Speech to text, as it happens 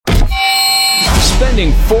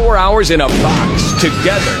Spending 4 hours in a box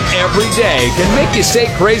together every day can make you say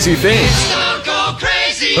crazy things. Don't go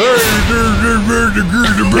crazy.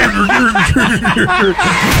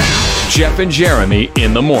 Jeff and Jeremy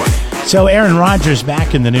in the morning. So Aaron Rodgers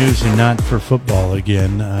back in the news, and not for football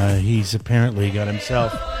again. He's apparently got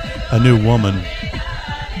himself a new woman.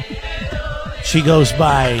 She goes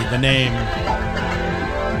by the name,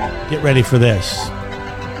 get ready for this,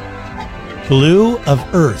 Blue of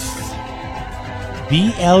Earth.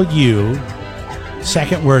 B-L-U,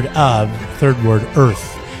 second word of, third word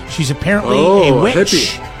Earth. She's apparently a witch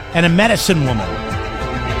hippie. and a medicine woman.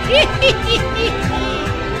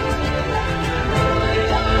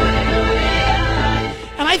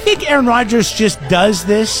 And I think Aaron Rodgers just does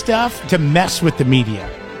this stuff to mess with the media.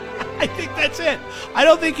 I think that's it. I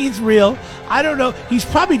don't think he's real. I don't know. He's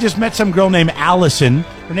probably just met some girl named Allison.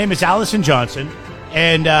 Her name is Allison Johnson.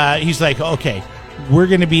 And he's like, okay, we're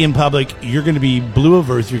going to be in public. You're going to be Blue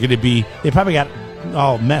of Earth. You're going to be, they probably got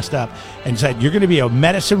all messed up and said, you're going to be a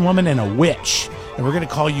medicine woman and a witch. And we're going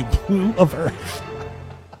to call you Blue of Earth.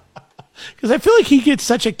 Because I feel like he gets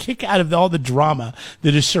such a kick out of all the drama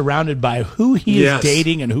that is surrounded by who he is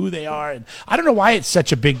dating and who they are. And I don't know why it's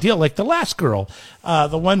such a big deal. Like the last girl,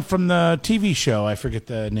 the one from the TV show, I forget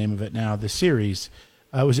the name of it now, the series.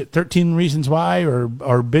 Was it 13 Reasons Why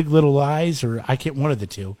or Big Little Lies? Or I can't, one of the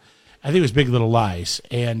two. I think it was Big Little Lies.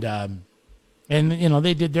 And you know,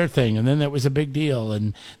 they did their thing. And then that was a big deal.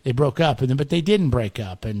 And they broke up. But they didn't break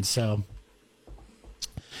up. And so...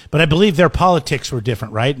 But I believe their politics were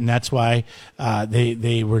different, right? And that's why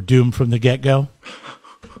they were doomed from the get-go?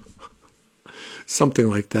 Something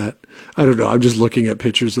like that. I don't know. I'm just looking at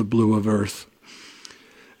pictures of Blue of Earth.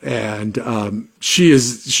 And she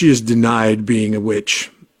is denied being a witch.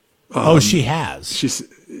 She has? She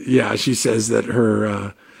says that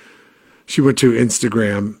her... she went to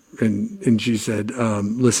Instagram and she said,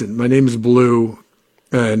 listen, my name is Blue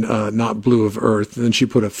and not Blue of Earth. And then she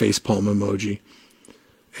put a facepalm emoji.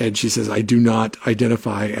 And she says, I do not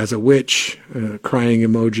identify as a witch, crying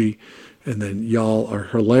emoji. And then y'all are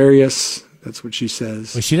hilarious. That's what she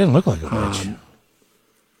says. Well, she didn't look like a witch.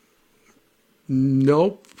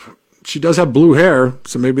 Nope. She does have blue hair,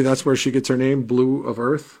 so maybe that's where she gets her name, Blue of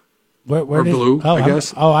Earth. Where or Blue, I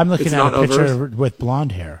guess. I'm looking it's at a picture with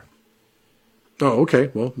blonde hair. Oh, okay.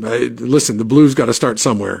 Well, listen, the blue's got to start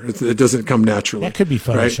somewhere. It doesn't come naturally. That could be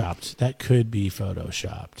photoshopped. Right? That could be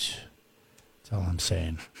photoshopped. That's all I'm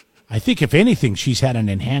saying. I think, if anything, she's had an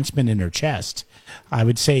enhancement in her chest. I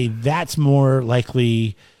would say that's more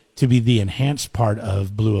likely to be the enhanced part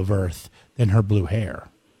of Blue of Earth than her blue hair.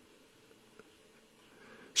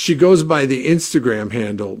 She goes by the Instagram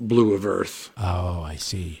handle Blue of Earth. Oh, I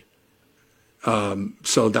see.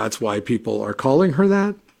 So that's why people are calling her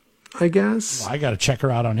that, I guess. Well, I got to check her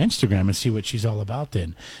out on Instagram and see what she's all about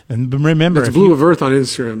then. And remember, it's Blue of Earth on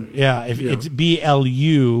Instagram. Yeah, it's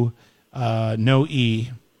BLU, no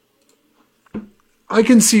E. I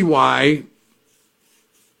can see why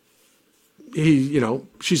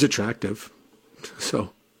she's attractive.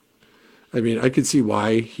 So, I mean, I can see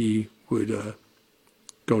why he would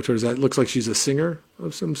go towards that. It looks like she's a singer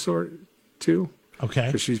of some sort, too. Okay.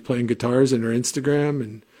 Because she's playing guitars in her Instagram.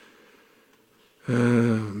 And,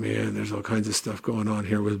 man, there's all kinds of stuff going on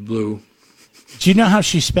here with Blue. Do you know how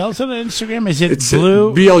she spells it on Instagram? Is it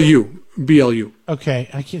Blue? BLU. Okay.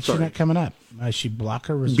 She's not coming up. She block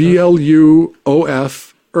her reserve?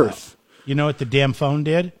 BLUOF Earth. You know what the damn phone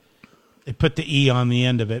did? They put the E on the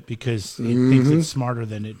end of it because it thinks it's smarter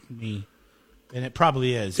than me. And it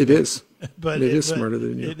probably is. It is. But it is smarter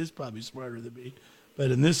than you. It is probably smarter than me.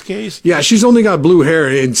 But in this case... Yeah, she's only got blue hair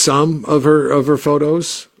in some of her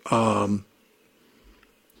photos. In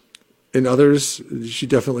others, she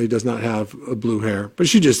definitely does not have a blue hair. But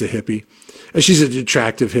she's just a hippie. And she's an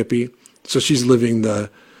attractive hippie. So she's living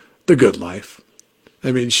the good life.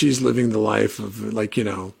 I mean, she's living the life of,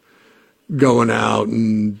 going out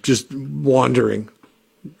and just wandering.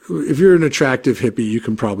 If you're an attractive hippie, you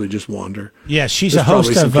can probably just wander. Yeah, she's a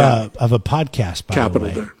host of a podcast, by the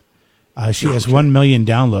way. There. She has 1 million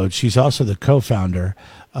downloads. She's also the co-founder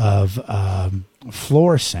of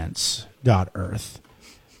FloorSense.Earth.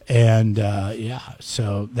 And,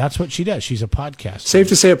 so that's what she does. She's a podcaster. Safe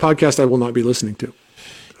to say a podcast I will not be listening to.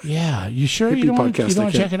 Yeah, you sure you don't want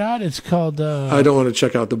to check it out? It's called... I don't want to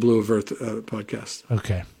check out the Blue of Earth podcast.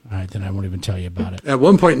 Okay. All right, then I won't even tell you about it. At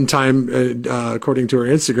one point in time, according to her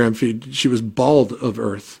Instagram feed, she was bald of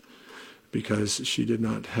Earth because she did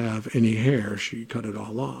not have any hair. She cut it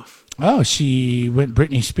all off. Oh, she went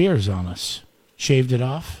Britney Spears on us. Shaved it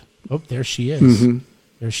off. Oh, there she is. Mm-hmm.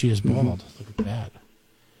 There she is bald. Mm-hmm. Look at that.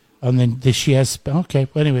 And then she has... Okay,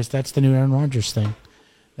 well, anyways, that's the new Aaron Rodgers thing.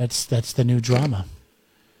 That's the new drama.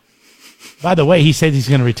 By the way, he said he's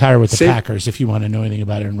going to retire with the Packers. If you want to know anything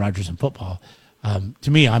about Aaron Rodgers and football, to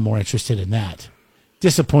me, I'm more interested in that.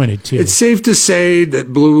 Disappointed too. It's safe to say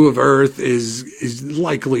that Blue of Earth is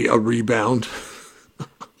likely a rebound.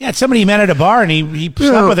 Yeah, somebody he met at a bar and he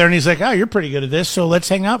slept with her and he's like, "Oh, you're pretty good at this, so let's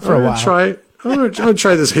hang out for a while." I'm gonna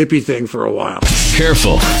try this hippie thing for a while.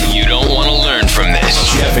 Careful. You don't want to learn from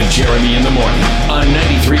this. Jeff and Jeremy in the morning on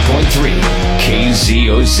 93.3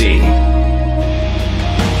 KZOZ.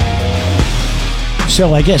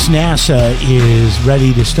 So I guess NASA is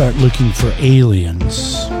ready to start looking for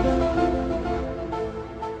aliens.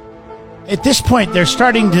 At this point, they're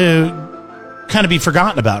starting to kind of be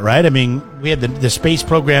forgotten about, right? I mean, we had the space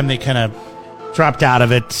program. They kind of dropped out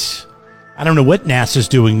of it. I don't know what NASA's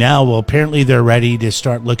doing now. Well, apparently they're ready to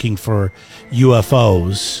start looking for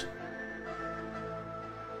UFOs.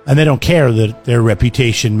 And they don't care that their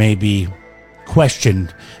reputation may be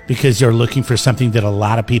questioned because they're looking for something that a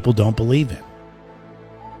lot of people don't believe in.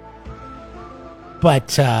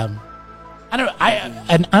 But an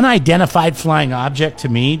unidentified flying object to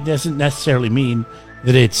me doesn't necessarily mean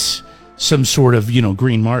that it's some sort of,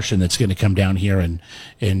 green Martian that's going to come down here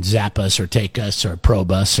and zap us or take us or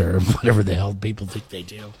probe us or whatever the hell people think they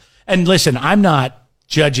do. And listen, I'm not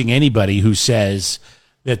judging anybody who says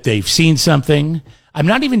that they've seen something. I'm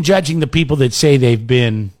not even judging the people that say they've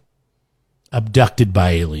been abducted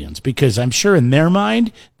by aliens, because I'm sure in their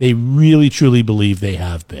mind, they really, truly believe they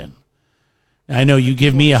have been. I know you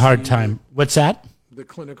give me a hard time. What's that?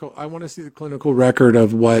 I want to see the clinical record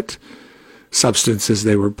of what substances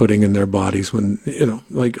they were putting in their bodies when,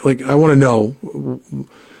 like I want to know,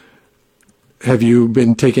 have you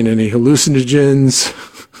been taking any hallucinogens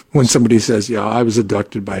when somebody says, yeah, I was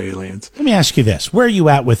abducted by aliens? Let me ask you this. Where are you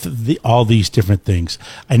at with all these different things?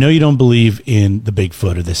 I know you don't believe in the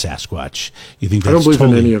Bigfoot or the Sasquatch. You think that's I don't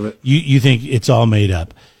believe in any of it. You think it's all made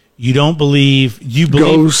up. You don't believe,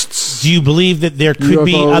 ghosts. Do you believe that there could UFOs.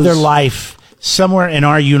 be other life somewhere in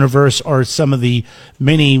our universe or some of the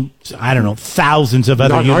many, thousands of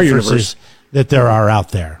other universes that there are out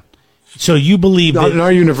there? So you believe not in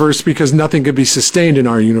our universe, because nothing could be sustained in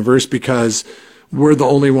our universe, because we're the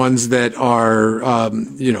only ones that are,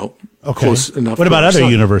 close enough. What about other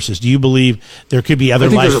universes? Do you believe there could be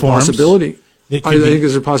other life forms? I think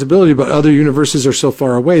there's a possibility, but other universes are so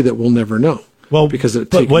far away that we'll never know. Well, because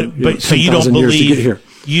it so you don't years to get here.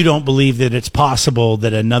 You don't believe that it's possible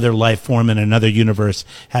that another life form in another universe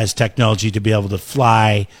has technology to be able to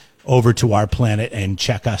fly over to our planet and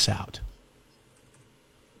check us out?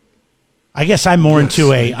 I guess I'm more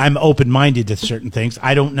I'm open-minded to certain things.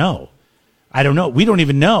 I don't know. We don't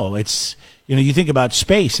even know. It's, you think about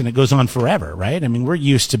space and it goes on forever, right? I mean, we're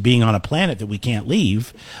used to being on a planet that we can't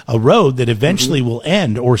leave, a road that eventually will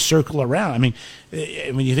end or circle around. I mean,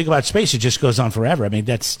 when you think about space, it just goes on forever. I mean,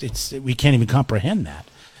 we can't even comprehend that.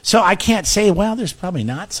 So I can't say, well, there's probably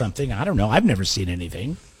not something. I don't know. I've never seen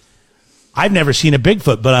anything. I've never seen a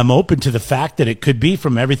Bigfoot, but I'm open to the fact that it could be,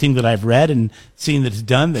 from everything that I've read and seen that's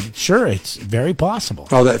done, that sure, it's very possible.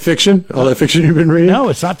 All that fiction you've been reading? No,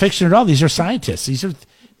 it's not fiction at all. These are scientists. These are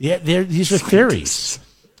theories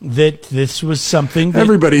that this was something that,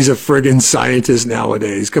 everybody's a friggin' scientist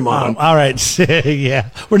nowadays. Come on. All right. Yeah.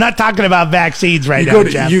 We're not talking about vaccines right now,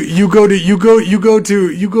 Jeff. You go to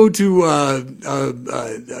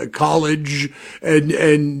college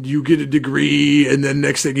and you get a degree, and then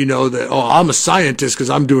next thing you know that, I'm a scientist because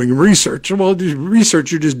I'm doing research. Well,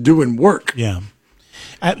 research, you're just doing work. Yeah.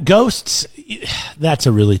 Ghosts, that's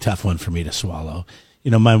a really tough one for me to swallow.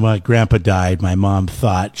 My grandpa died. My mom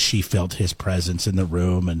thought she felt his presence in the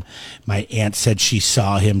room, and my aunt said she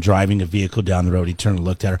saw him driving a vehicle down the road. He turned and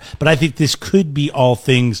looked at her. But I think this could be all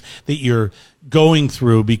things that you're going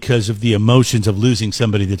through because of the emotions of losing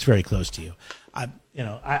somebody that's very close to you. I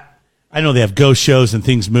know they have ghost shows and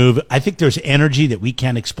things move. I think there's energy that we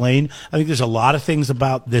can't explain. I think there's a lot of things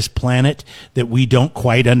about this planet that we don't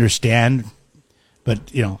quite understand. But,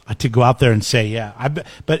 to go out there and say,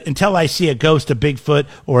 but until I see a ghost, a Bigfoot,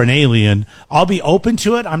 or an alien, I'll be open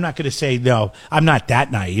to it. I'm not going to say, no, I'm not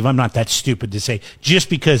that naive. I'm not that stupid to say, just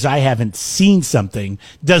because I haven't seen something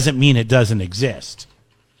doesn't mean it doesn't exist.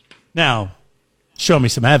 Now, show me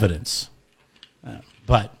some evidence.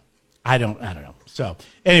 But I don't know. So,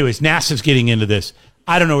 anyways, NASA's getting into this.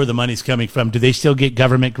 I don't know where the money's coming from. Do they still get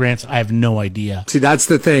government grants? I have no idea. See, that's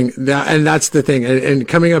the thing. That's the thing. And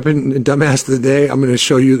coming up in Dumbass of the Day, I'm going to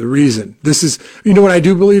show you the reason. This is, you know what I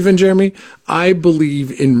do believe in, Jeremy? I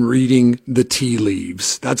believe in reading the tea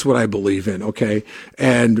leaves. That's what I believe in, okay?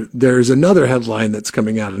 And there's another headline that's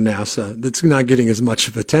coming out of NASA that's not getting as much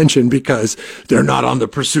of attention because they're not on the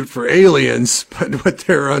pursuit for aliens, but what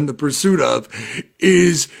they're on the pursuit of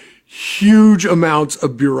is huge amounts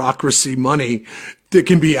of bureaucracy money that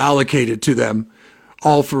can be allocated to them,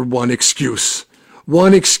 all for one excuse.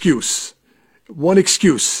 One excuse. One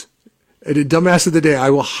excuse. And in Dumbass of the Day, I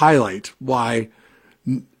will highlight why.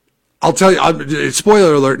 I'll tell you,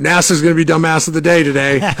 spoiler alert, NASA's going to be Dumbass of the Day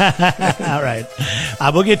today. All right.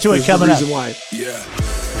 We'll get to it coming up. There's the reason why. Yeah.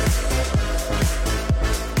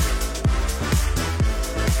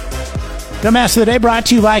 Dumbass of the Day brought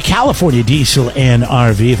to you by California Diesel and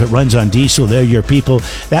RV. If it runs on diesel, they're your people.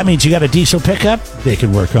 That means you got a diesel pickup, they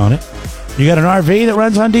can work on it. You got an RV that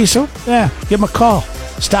runs on diesel? Yeah, give them a call.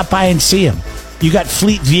 Stop by and see them. You got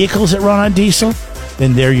fleet vehicles that run on diesel?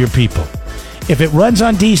 Then they're your people. If it runs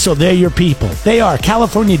on diesel, they're your people. They are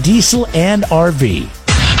California Diesel and RV.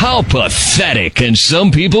 How pathetic can some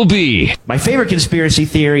people be? My favorite conspiracy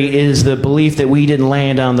theory is the belief that we didn't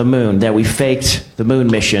land on the moon, that we faked the moon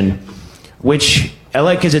mission. Which I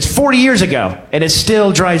like because it's 40 years ago, and it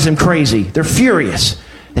still drives them crazy. They're furious.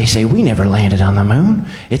 They say, we never landed on the moon.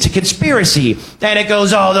 It's a conspiracy. And it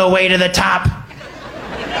goes all the way to the top.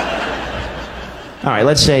 All right,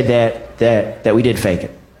 let's say that we did fake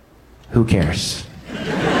it. Who cares?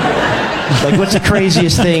 Like, what's the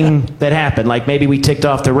craziest thing that happened? Like, maybe we ticked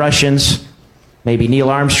off the Russians. Maybe Neil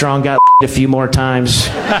Armstrong got a few more times.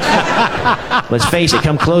 Let's face it,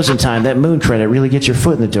 come closing time, that moon credit really gets your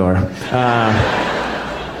foot in the door.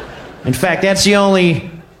 In fact, that's the only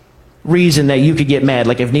reason that you could get mad.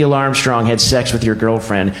 Like if Neil Armstrong had sex with your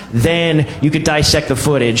girlfriend, then you could dissect the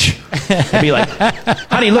footage and be like,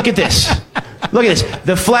 honey, look at this. Look at this.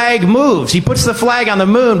 The flag moves. He puts the flag on the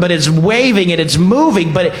moon, but it's waving and it's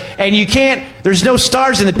moving, and you can't, there's no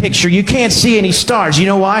stars in the picture. You can't see any stars. You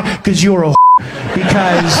know why? Because you're a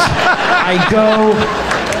because I go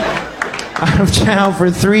out of town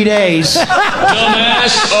for 3 days.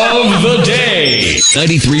 Dumbass of the Day.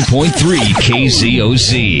 93.3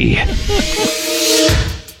 KZOZ.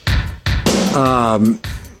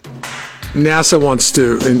 NASA wants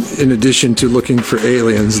to, in addition to looking for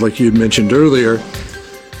aliens, like you had mentioned earlier,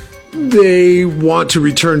 they want to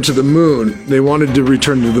return to the moon. They wanted to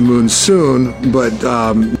return to the moon soon, but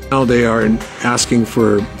now they are asking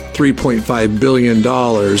for $3.5 billion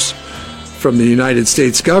from the United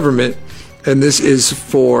States government, and this is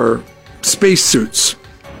for spacesuits.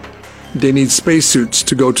 They need spacesuits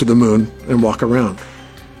to go to the moon and walk around.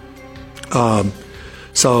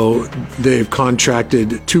 So they've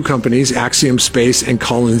contracted two companies, Axiom Space and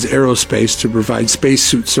Collins Aerospace, to provide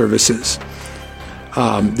spacesuit services.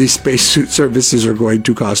 These spacesuit services are going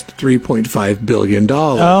to cost $3.5 billion.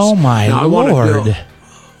 Oh, my Lord.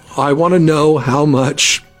 I want to know how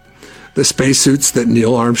much the spacesuits that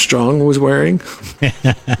Neil Armstrong was wearing,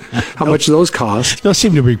 how much those cost. Those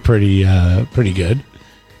seem to be pretty good.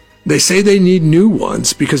 They say they need new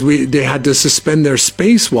ones because they had to suspend their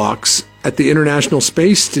spacewalks at the International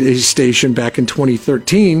Space Station back in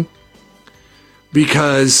 2013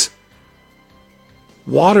 because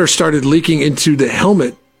water started leaking into the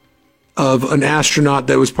helmet of an astronaut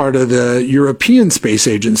that was part of the European Space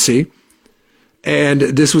Agency. And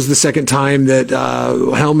this was the second time that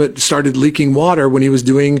helmet started leaking water when he was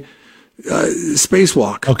doing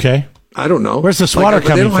spacewalk. Okay. I don't know. Where's this water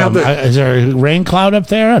coming from? Is there a rain cloud up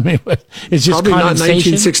there? I mean, it's just probably not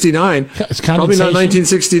condensation? 1969. It's probably not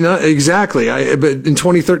 1969. Exactly. But in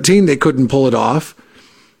 2013, they couldn't pull it off.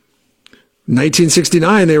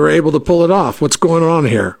 1969, they were able to pull it off. What's going on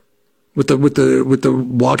here with the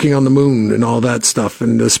walking on the moon and all that stuff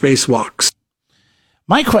and the spacewalks?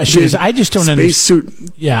 My question is, I just don't understand.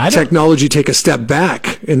 Spacesuit technology take a step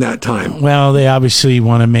back in that time. Well, they obviously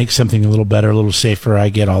want to make something a little better, a little safer. I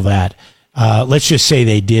get all that. Let's just say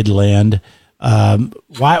they did land.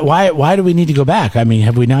 Why do we need to go back? I mean,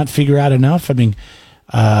 have we not figured out enough? I mean,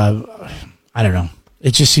 I don't know.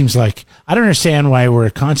 It just seems like I don't understand why we're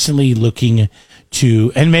constantly looking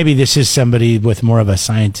to, and maybe this is somebody with more of a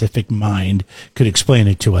scientific mind could explain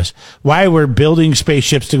it to us, why we're building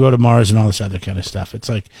spaceships to go to Mars and all this other kind of stuff. It's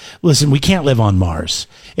like, listen, we can't live on Mars.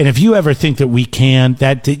 And if you ever think that we can,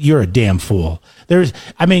 that you're a damn fool.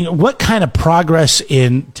 What kind of progress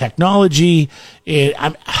in technology?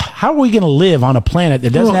 How are we going to live on a planet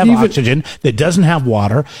that doesn't have oxygen, that doesn't have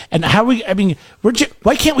water? And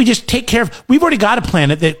why can't we just take care of? We've already got a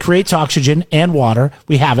planet that creates oxygen and water.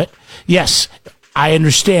 We have it. Yes, I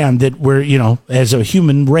understand that we're, as a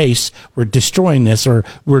human race, we're destroying this or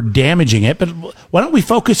we're damaging it. But why don't we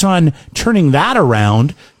focus on turning that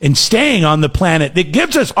around and staying on the planet that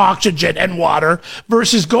gives us oxygen and water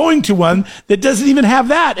versus going to one that doesn't even have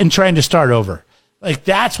that and trying to start over? Like,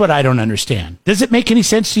 that's what I don't understand. Does it make any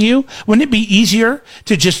sense to you? Wouldn't it be easier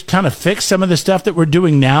to just kind of fix some of the stuff that we're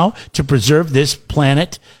doing now to preserve this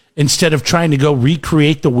planet instead of trying to go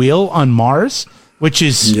recreate the wheel on Mars? Which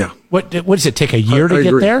is, what does it take a year to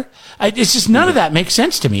get there? It's just none of that makes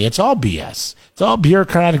sense to me. It's all BS. It's all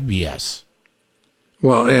bureaucratic BS.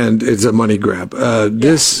 Well, and it's a money grab.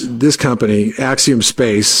 This company, Axiom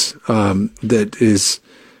Space, that is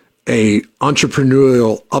a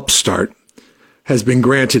entrepreneurial upstart, has been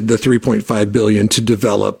granted the $3.5 billion to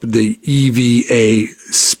develop the EVA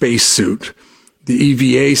spacesuit. The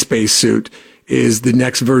EVA spacesuit is the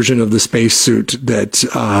next version of the spacesuit that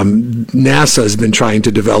NASA has been trying to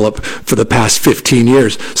develop for the past 15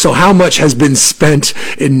 years. So how much has been spent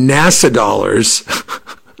in NASA dollars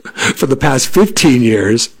for the past 15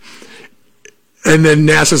 years? And then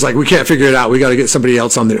NASA's like, we can't figure it out. We got to get somebody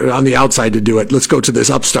else on the outside to do it. Let's go to this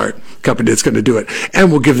upstart company that's going to do it. And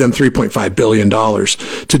we'll give them $3.5 billion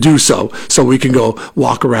to do so we can go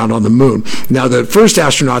walk around on the moon. Now, the first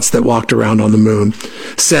astronauts that walked around on the moon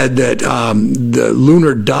said that the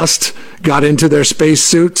lunar dust got into their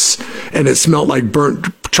spacesuits and it smelled like burnt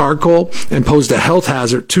charcoal and posed a health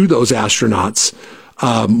hazard to those astronauts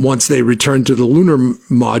once they returned to the lunar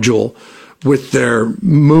module with their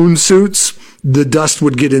moon suits. The dust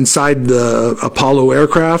would get inside the Apollo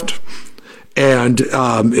aircraft and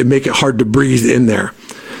it make it hard to breathe in there.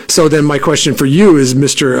 So then my question for you is,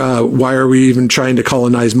 why are we even trying to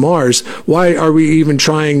colonize Mars? Why are we even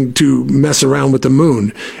trying to mess around with the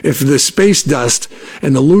moon? If the space dust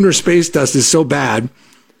and the lunar space dust is so bad,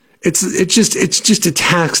 it's just a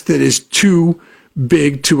task that is too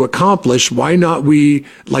big to accomplish. Why not we,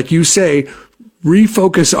 like you say,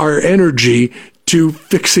 refocus our energy to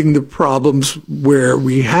fixing the problems where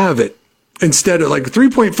we have it? Instead of like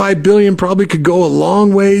 $3.5 billion probably could go a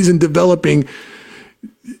long ways in developing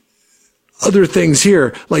other things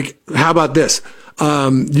here. Like, how about this?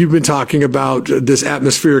 You've been talking about this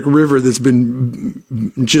atmospheric river that's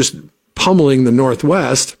been just pummeling the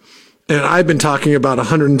Northwest. And I've been talking about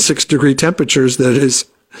 106-degree temperatures that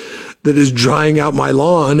is drying out my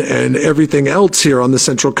lawn and everything else here on the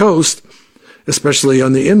Central Coast, especially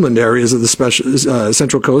on the inland areas of the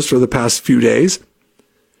Central Coast for the past few days.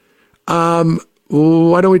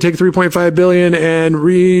 Why don't we take $3.5 billion and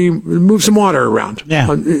move some water around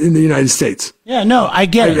in the United States? Yeah, no, I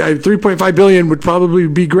get it. $3.5 billion would probably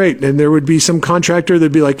be great, and there would be some contractor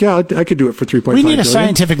that'd be like, yeah, I could do it for $3.5 billion. We need a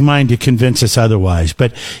scientific mind to convince us otherwise,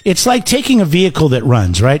 but it's like taking a vehicle that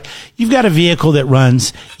runs, right? You've got a vehicle that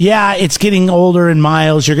runs. Yeah, it's getting older in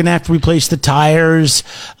miles. You're going to have to replace the tires.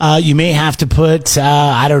 You may have to put,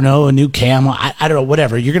 a new cam. I don't know,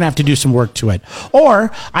 whatever. You're going to have to do some work to it.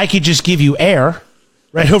 Or I could just give you air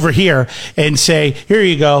right over here and say, here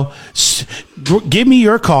you go. Give me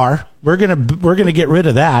your car. We're gonna get rid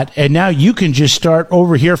of that, and now you can just start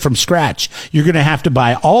over here from scratch. You're gonna have to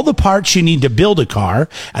buy all the parts you need to build a car,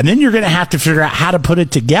 and then you're gonna have to figure out how to put it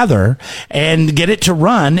together and get it to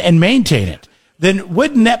run and maintain it. Then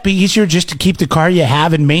wouldn't that be easier just to keep the car you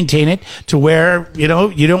have and maintain it to where, you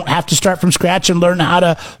don't have to start from scratch and learn how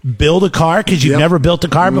to build a car because you've never built a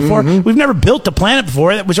car before? Mm-hmm. We've never built a planet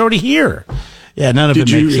before that was already here. Yeah, none of it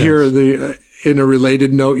makes sense. Did you hear in a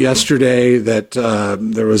related note yesterday that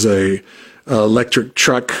there was a electric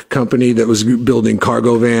truck company that was building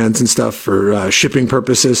cargo vans and stuff for shipping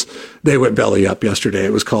purposes? They went belly up yesterday.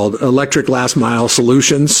 It was called Electric Last Mile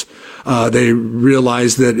Solutions. They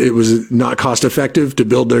realized that it was not cost effective to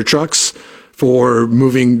build their trucks for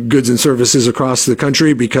moving goods and services across the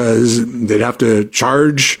country because they'd have to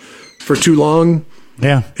charge for too long.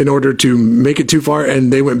 Yeah. In order to make it too far.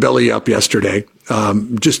 And they went belly up yesterday,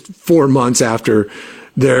 just 4 months after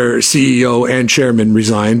their CEO and chairman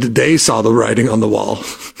resigned. They saw the writing on the wall.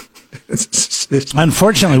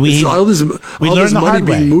 Unfortunately, all this money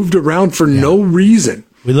being moved around for no reason.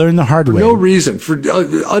 We learned the hard way. No reason, for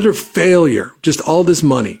utter failure. Just all this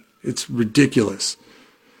money. It's ridiculous.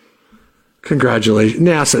 Congratulations,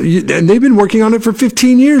 NASA. And they've been working on it for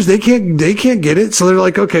 15 years. They can't get it. So they're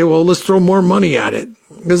like, okay, well, let's throw more money at it.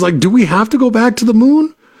 It's like, do we have to go back to the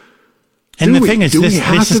moon? And the thing is, this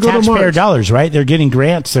is taxpayer dollars, right? They're getting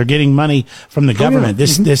grants. They're getting money from the government.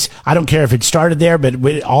 This, I don't care if it started there, but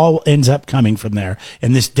it all ends up coming from there.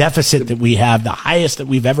 And this deficit that we have, the highest that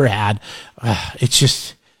we've ever had, it's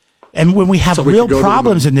just, and when we have real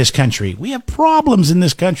problems in this country, we have problems in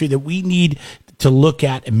this country that we need to look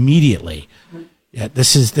at immediately. Yeah,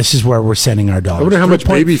 this is where we're sending our dollars. I wonder how much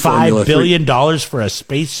baby formula. $5 billion for a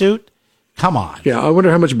spacesuit? Come on. Yeah, I wonder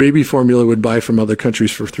how much baby formula would buy from other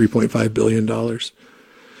countries for $3.5 billion.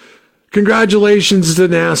 Congratulations to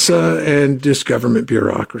NASA and just government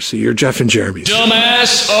bureaucracy. You're Jeff and Jeremy.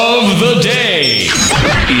 Dumbass of the day.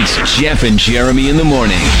 It's Jeff and Jeremy in the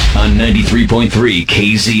morning on 93.3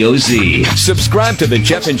 KZOZ. Subscribe to the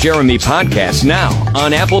Jeff and Jeremy podcast now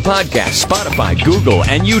on Apple Podcasts, Spotify, Google,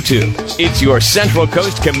 and YouTube. It's your Central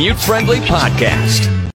Coast commute-friendly podcast.